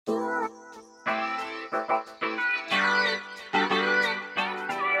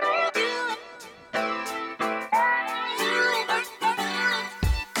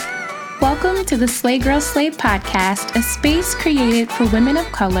to the Slay Girl Slay podcast, a space created for women of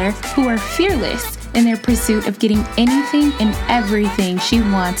color who are fearless in their pursuit of getting anything and everything she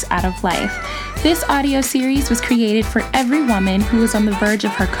wants out of life. This audio series was created for every woman who is on the verge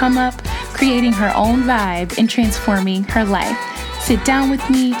of her come up, creating her own vibe, and transforming her life. Sit down with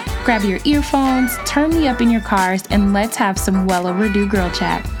me, grab your earphones, turn me up in your cars, and let's have some well overdue girl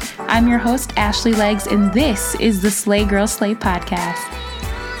chat. I'm your host, Ashley Legs, and this is the Slay Girl Slay podcast.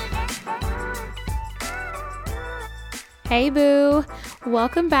 Hey boo,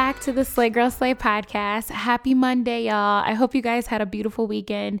 welcome back to the Slay Girl Slay podcast. Happy Monday, y'all. I hope you guys had a beautiful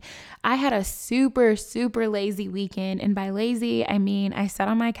weekend. I had a super lazy weekend, and by lazy, I mean I sat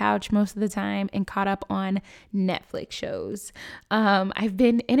on my couch most of the time and caught up on Netflix shows. I've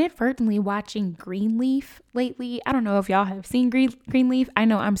been inadvertently watching Greenleaf lately. I don't know if y'all have seen Greenleaf. I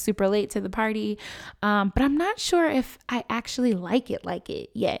know I'm super late to the party, but I'm not sure if I actually like it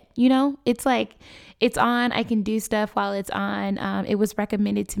yet. You know, it's like it's on. I can do stuff while it's on. It was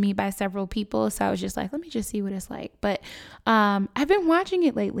recommended to me by several people, so I was just like, let me just see what it's like. But I've been watching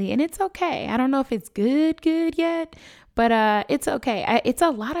it lately, and it's okay. I don't know if it's good yet, but it's okay. It's a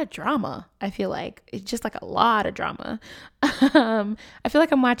lot of drama. I feel like it's just like a lot of drama. I feel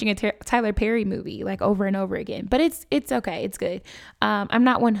like I'm watching a Tyler Perry movie like over and over again, but it's okay. It's good. I'm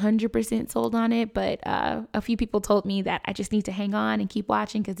not 100% sold on it, but a few people told me that I just need to hang on and keep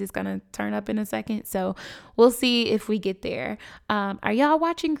watching because it's going to turn up in a second. So we'll see if we get there. Are y'all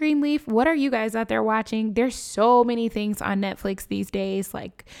watching Greenleaf? What are you guys out there watching? There's so many things on Netflix these days.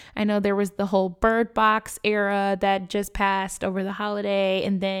 Like I know there was the whole Bird Box era that just passed over the holiday,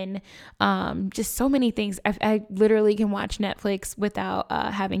 and then just so many things. I literally can watch Netflix without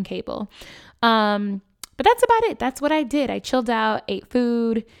having cable. But that's about it. That's what I did. I chilled out, ate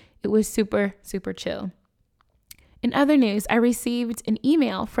food. It was super chill. In other news, I received an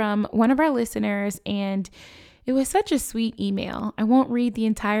email from one of our listeners, and it was such a sweet email. I won't read the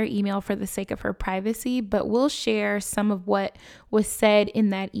entire email for the sake of her privacy, but we'll share some of what was said in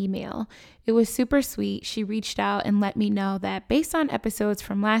that email. It was super sweet. She reached out and let me know that based on episodes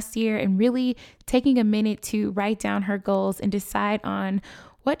from last year and really taking a minute to write down her goals and decide on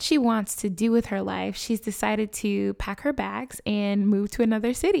what she wants to do with her life, she's decided to pack her bags and move to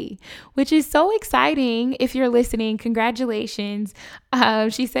another city, which is so exciting. If you're listening, congratulations.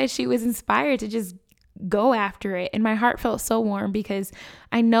 She said she was inspired to just go after it. And my heart felt so warm because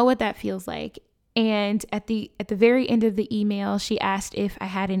I know what that feels like. And at the very end of the email, she asked if I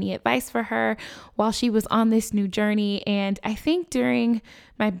had any advice for her while she was on this new journey. And I think during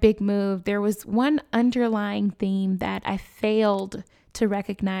my big move, there was one underlying theme that I failed to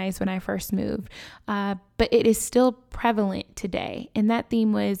recognize when I first moved, but it is still prevalent today. And that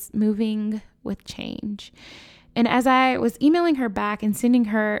theme was moving with change. And as I was emailing her back and sending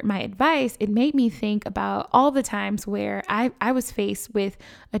her my advice, it made me think about all the times where I was faced with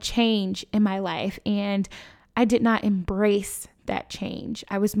a change in my life and I did not embrace that change.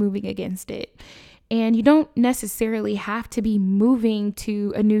 I was moving against it. And you don't necessarily have to be moving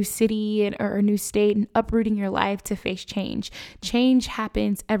to a new city or a new state and uprooting your life to face change. Change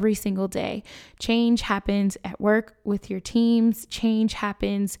happens every single day. Change happens at work with your teams. Change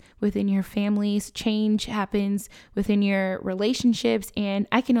happens within your families. Change happens within your relationships. And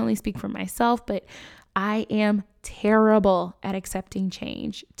I can only speak for myself, but I am terrible at accepting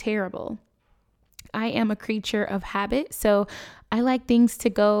change. Terrible. I am a creature of habit. So I like things to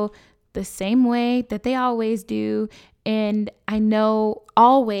go the same way that they always do. And I know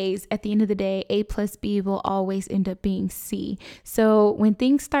always at the end of the day, A plus B will always end up being C. So when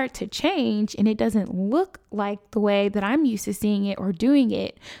things start to change and it doesn't look like the way that I'm used to seeing it or doing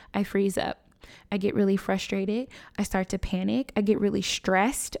it, I freeze up. I get really frustrated. I start to panic. I get really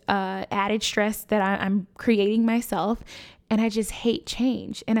stressed, added stress that I'm creating myself. And I just hate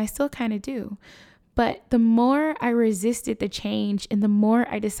change. And I still kind of do. But the more I resisted the change and the more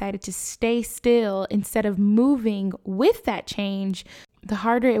I decided to stay still instead of moving with that change, the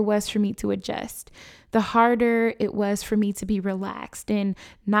harder it was for me to adjust. The harder it was for me to be relaxed and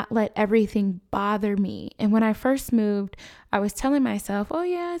not let everything bother me. And when I first moved, I was telling myself, oh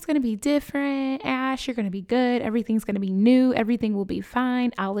yeah, it's going to be different. Ash, you're going to be good. Everything's going to be new. Everything will be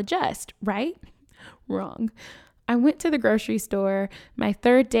fine. I'll adjust, right? Wrong. I went to the grocery store my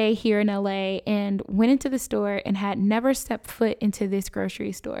third day here in LA and went into the store and had never stepped foot into this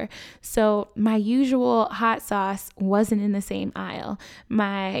grocery store. So my usual hot sauce wasn't in the same aisle.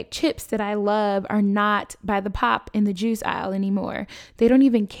 My chips that I love are not by the pop in the juice aisle anymore. They don't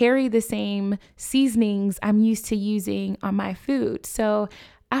even carry the same seasonings I'm used to using on my food. So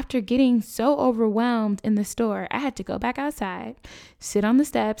after getting so overwhelmed in the store, I had to go back outside, sit on the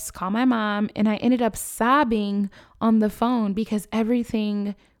steps, call my mom, and I ended up sobbing on the phone because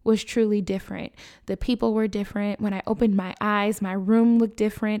everything was truly different. The people were different. When I opened my eyes, my room looked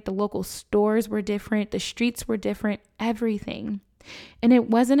different. The local stores were different. The streets were different, everything. And it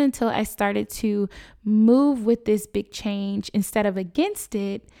wasn't until I started to move with this big change instead of against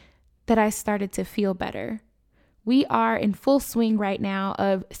it that I started to feel better. We are in full swing right now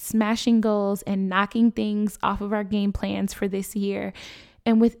of smashing goals and knocking things off of our game plans for this year.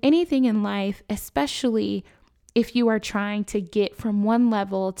 And with anything in life, especially if you are trying to get from one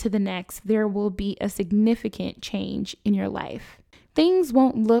level to the next, there will be a significant change in your life. Things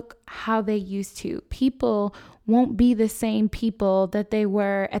won't look how they used to. People won't be the same people that they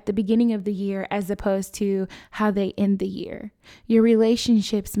were at the beginning of the year as opposed to how they end the year. Your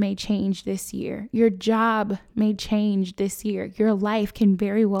relationships may change this year. Your job may change this year. Your life can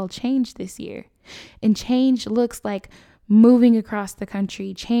very well change this year. And change looks like moving across the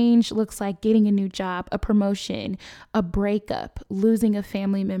country. Change looks like getting a new job, a promotion, a breakup, losing a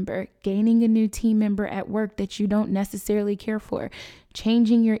family member, gaining a new team member at work that you don't necessarily care for,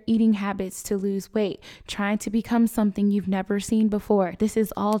 changing your eating habits to lose weight, trying to become something you've never seen before. This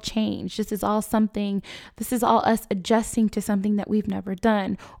is all change. This is all us adjusting to something that we've never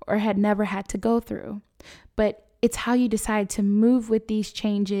done or had never had to go through. But it's how you decide to move with these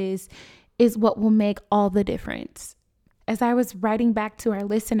changes is what will make all the difference. As I was writing back to our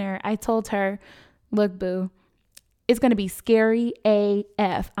listener, I told her, look, boo, it's going to be scary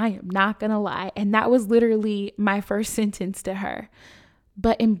AF. I am not going to lie. And that was literally my first sentence to her.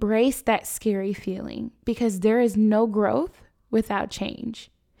 But embrace that scary feeling because there is no growth without change.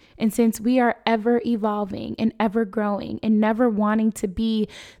 And since we are ever evolving and ever growing and never wanting to be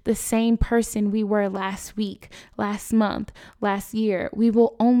the same person we were last week, last month, last year, we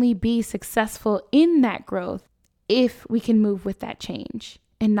will only be successful in that growth if we can move with that change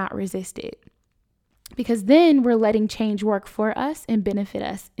and not resist it. Because then we're letting change work for us and benefit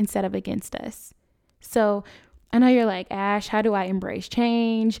us instead of against us. So I know you're like, Ash, how do I embrace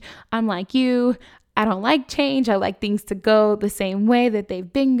change? I'm like you. I don't like change. I like things to go the same way that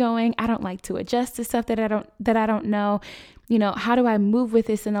they've been going. I don't like to adjust to stuff that I don't know. How do I move with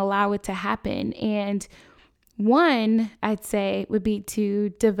this and allow it to happen? And one, I'd say, would be to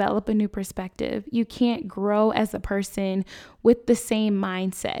develop a new perspective. You can't grow as a person with the same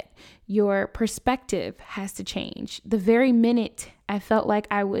mindset. Your perspective has to change. The very minute I felt like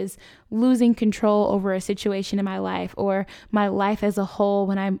I was losing control over a situation in my life or my life as a whole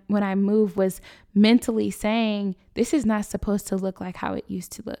when I moved was mentally saying, this is not supposed to look like how it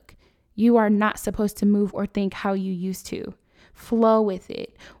used to look. You are not supposed to move or think how you used to. Flow with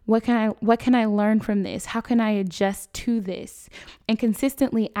it. What can I learn from this? How can I adjust to this? And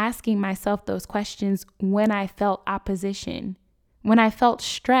consistently asking myself those questions when I felt opposition, when I felt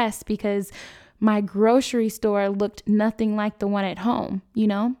stress because my grocery store looked nothing like the one at home,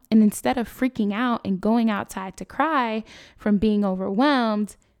 And instead of freaking out and going outside to cry from being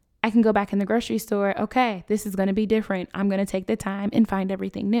overwhelmed, I can go back in the grocery store. Okay, this is going to be different. I'm going to take the time and find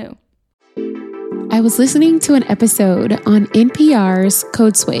everything new. I was listening to an episode on NPR's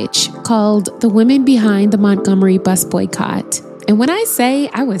Code Switch called The Women Behind the Montgomery Bus Boycott. And when I say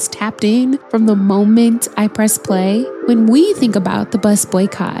I was tapped in from the moment I pressed play, when we think about the bus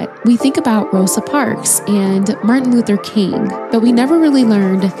boycott, we think about Rosa Parks and Martin Luther King, but we never really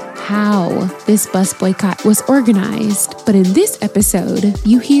learned how this bus boycott was organized. But in this episode,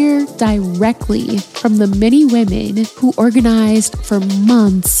 you hear directly from the many women who organized for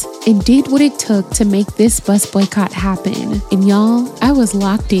months and did what it took to make this bus boycott happen. And y'all, I was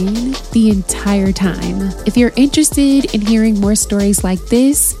locked in the entire time. If you're interested in hearing more stories like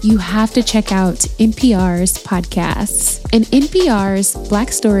this, you have to check out NPR's podcasts. In NPR's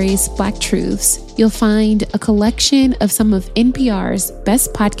Black Stories, Black Truths, you'll find a collection of some of NPR's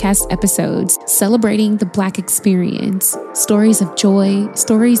best podcast episodes celebrating the Black experience. Stories of joy,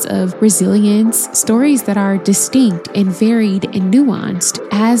 stories of resilience, stories that are distinct and varied and nuanced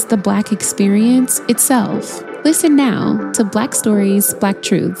as the Black experience itself. Listen now to Black Stories, Black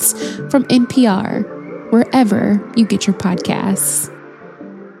Truths from NPR, wherever you get your podcasts.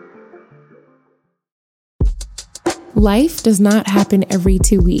 Life does not happen every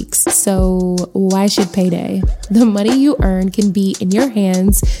 2 weeks, so why should payday? The money you earn can be in your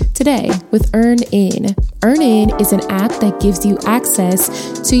hands today with EarnIn. EarnIn is an app that gives you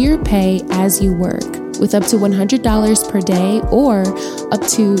access to your pay as you work, with up to $100 per day or up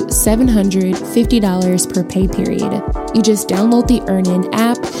to $750 per pay period. You just download the EarnIn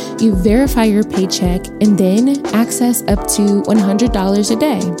app, You verify your paycheck and then access up to $100 a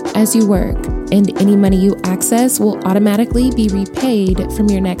day as you work. And any money you access will automatically be repaid from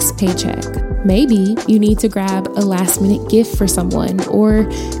your next paycheck. Maybe you need to grab a last-minute gift for someone or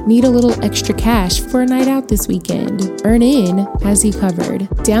need a little extra cash for a night out this weekend. EarnIn has you covered.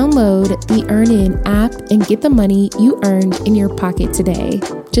 Download the EarnIn app and get the money you earned in your pocket today.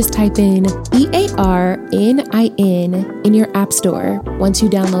 Just type in EARNIN in your app store. Once you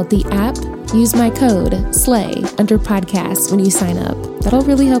download the app, use my code SLAY under podcasts when you sign up. That'll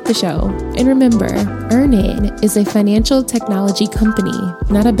really help the show. And remember, EarnIn is a financial technology company,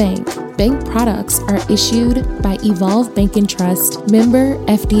 not a bank. Bank products are issued by Evolve Bank and Trust, member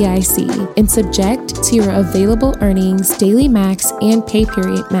FDIC, and subject to your available earnings, daily max, and pay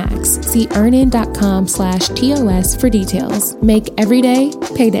period max. See earnin.com/TOS for details. Make every day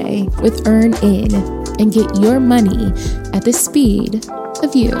payday with EarnIn and get your money at the speed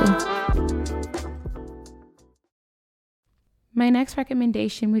of you. My next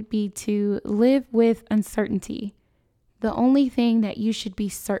recommendation would be to live with uncertainty. The only thing that you should be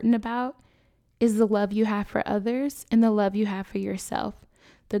certain about is the love you have for others and the love you have for yourself,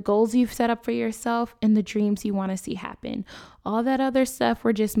 the goals you've set up for yourself and the dreams you want to see happen. All that other stuff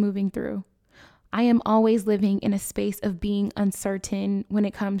we're just moving through. I am always living in a space of being uncertain when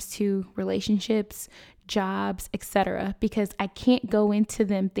it comes to relationships, jobs, etc., because I can't go into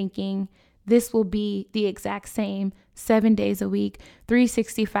them thinking this will be the exact same 7 days a week,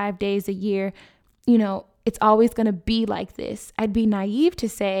 365 days a year. It's always going to be like this. I'd be naive to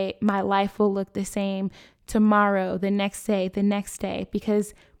say my life will look the same tomorrow, the next day,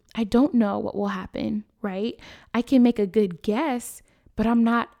 because I don't know what will happen, right? I can make a good guess, but I'm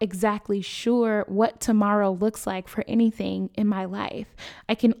not exactly sure what tomorrow looks like for anything in my life.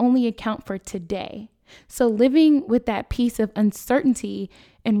 I can only account for today. So living with that piece of uncertainty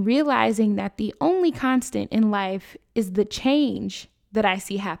and realizing that the only constant in life is the change that I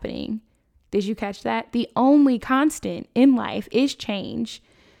see happening. Did you catch that? The only constant in life is change.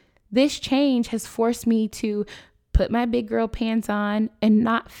 This change has forced me to put my big girl pants on and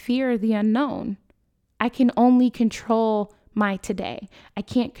not fear the unknown. I can only control my today. I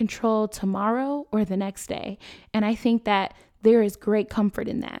can't control tomorrow or the next day. And I think that there is great comfort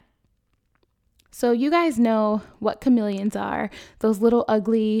in that. So you guys know what chameleons are, those little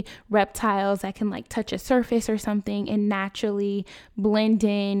ugly reptiles that can touch a surface or something and naturally blend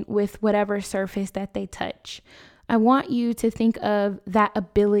in with whatever surface that they touch. I want you to think of that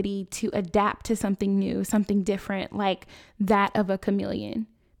ability to adapt to something new, something different, like that of a chameleon.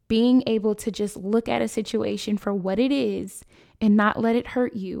 Being able to just look at a situation for what it is and not let it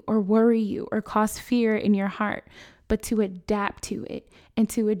hurt you or worry you or cause fear in your heart, but to adapt to it and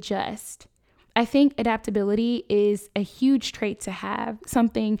to adjust. I think adaptability is a huge trait to have,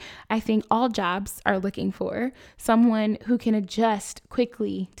 something I think all jobs are looking for, someone who can adjust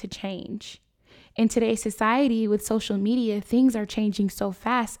quickly to change. In today's society with social media, things are changing so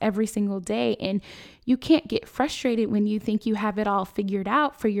fast every single day, and you can't get frustrated when you think you have it all figured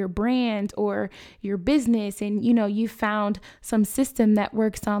out for your brand or your business and you found some system that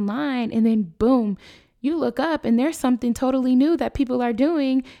works online, and then boom, you look up and there's something totally new that people are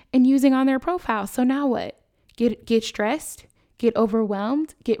doing and using on their profile. So now what? Get stressed? Get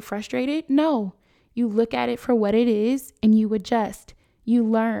overwhelmed? Get frustrated? No. You look at it for what it is and you adjust. You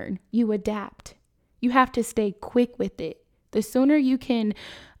learn. You adapt. You have to stay quick with it. The sooner you can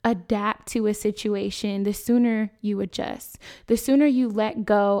adapt to a situation, the sooner you adjust. The sooner you let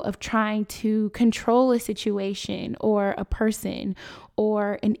go of trying to control a situation or a person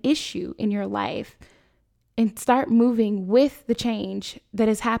or an issue in your life, and start moving with the change that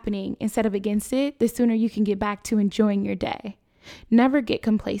is happening instead of against it, the sooner you can get back to enjoying your day. Never get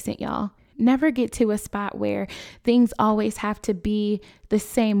complacent, y'all. Never get to a spot where things always have to be the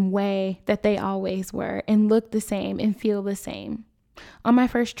same way that they always were and look the same and feel the same. On my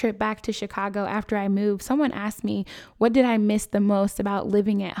first trip back to Chicago after I moved, someone asked me, what did I miss the most about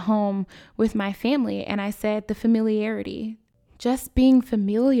living at home with my family? And I said, the familiarity. Just being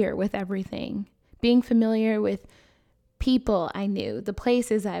familiar with everything. Being familiar with people I knew, the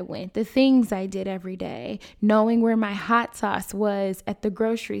places I went, the things I did every day, knowing where my hot sauce was at the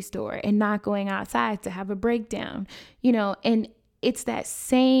grocery store and not going outside to have a breakdown, and it's that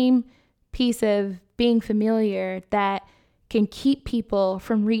same piece of being familiar that can keep people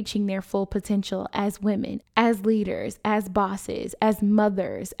from reaching their full potential as women, as leaders, as bosses, as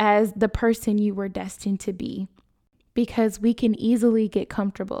mothers, as the person you were destined to be. Because we can easily get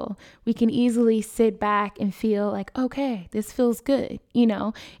comfortable. We can easily sit back and feel like, okay, this feels good,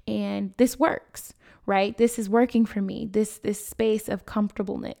 and this works, right? This is working for me. This space of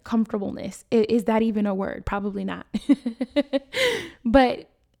comfortableness. Is that even a word? Probably not. But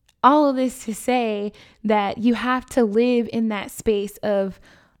all of this to say that you have to live in that space of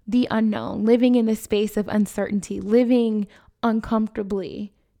the unknown, living in the space of uncertainty, living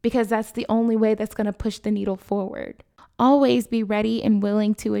uncomfortably, because that's the only way that's going to push the needle forward. Always be ready and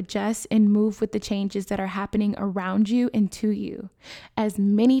willing to adjust and move with the changes that are happening around you and to you. As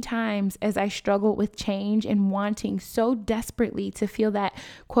many times as I struggled with change and wanting so desperately to feel that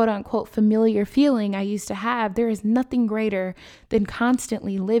quote unquote familiar feeling I used to have, there is nothing greater than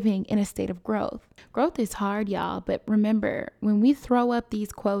constantly living in a state of growth. Growth is hard, y'all, but remember, when we throw up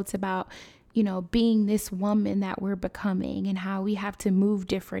these quotes about being this woman that we're becoming and how we have to move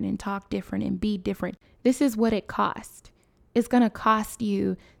different and talk different and be different, this is what it costs. It's going to cost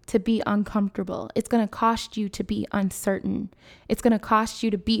you to be uncomfortable. It's going to cost you to be uncertain. It's going to cost you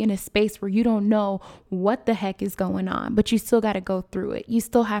to be in a space where you don't know what the heck is going on, but you still got to go through it. You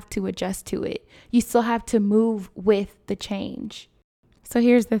still have to adjust to it. You still have to move with the change. So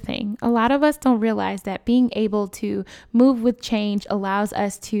here's the thing. A lot of us don't realize that being able to move with change allows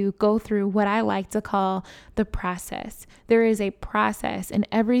us to go through what I like to call the process. There is a process in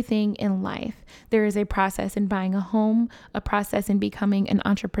everything in life. There is a process in buying a home, a process in becoming an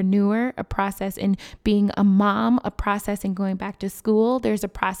entrepreneur, a process in being a mom, a process in going back to school. There's a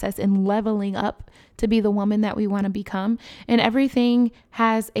process in leveling up to be the woman that we want to become. And everything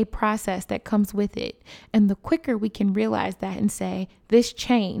has a process that comes with it. And the quicker we can realize that and say, this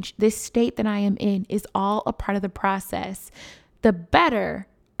change, this state that I am in is all a part of the process, the better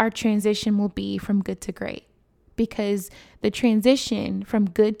our transition will be from good to great. Because the transition from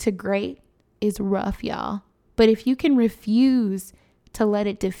good to great is rough, y'all. But if you can refuse to let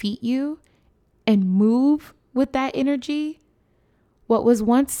it defeat you and move with that energy, what was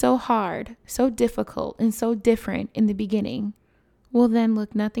once so hard, so difficult, and so different in the beginning will then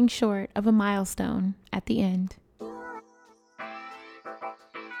look nothing short of a milestone at the end.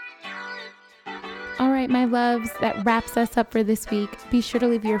 All right, my loves, that wraps us up for this week. Be sure to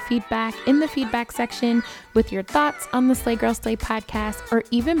leave your feedback in the feedback section with your thoughts on the Slay Girl Slay podcast, or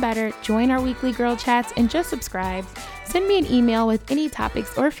even better, join our weekly girl chats and just subscribe. Send me an email with any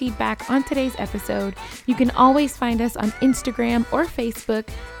topics or feedback on today's episode. You can always find us on Instagram or Facebook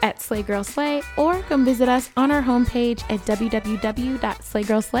at Slay Girl Slay, or come visit us on our homepage at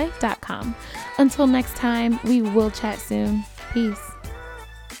www.slaygirlslay.com. Until next time, we will chat soon. Peace.